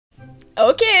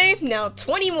Okay, now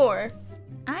 20 more.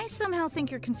 I somehow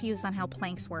think you're confused on how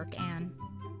planks work, Anne.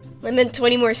 I meant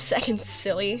 20 more seconds,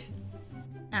 silly.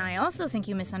 I also think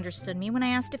you misunderstood me when I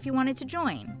asked if you wanted to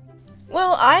join.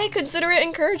 Well, I consider it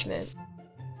encouragement.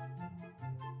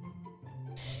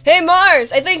 Hey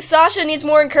Mars, I think Sasha needs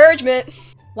more encouragement.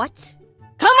 What?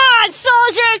 Come on,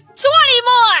 soldier! 20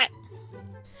 more!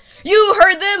 You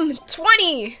heard them!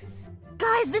 20!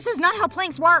 Guys, this is not how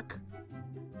planks work!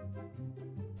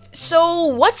 So,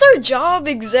 what's our job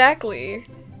exactly?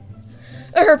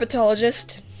 A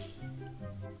herpetologist.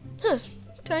 Huh,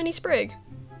 tiny sprig.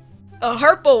 A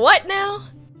herpa what now?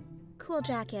 Cool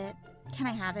jacket. Can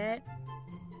I have it?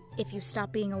 If you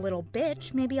stop being a little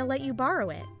bitch, maybe I'll let you borrow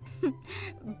it.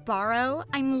 Borrow?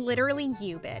 I'm literally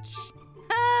you, bitch.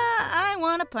 I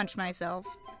wanna punch myself.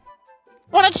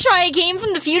 Wanna try a game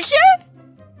from the future?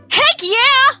 Heck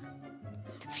yeah!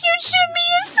 Future me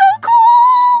is so cool!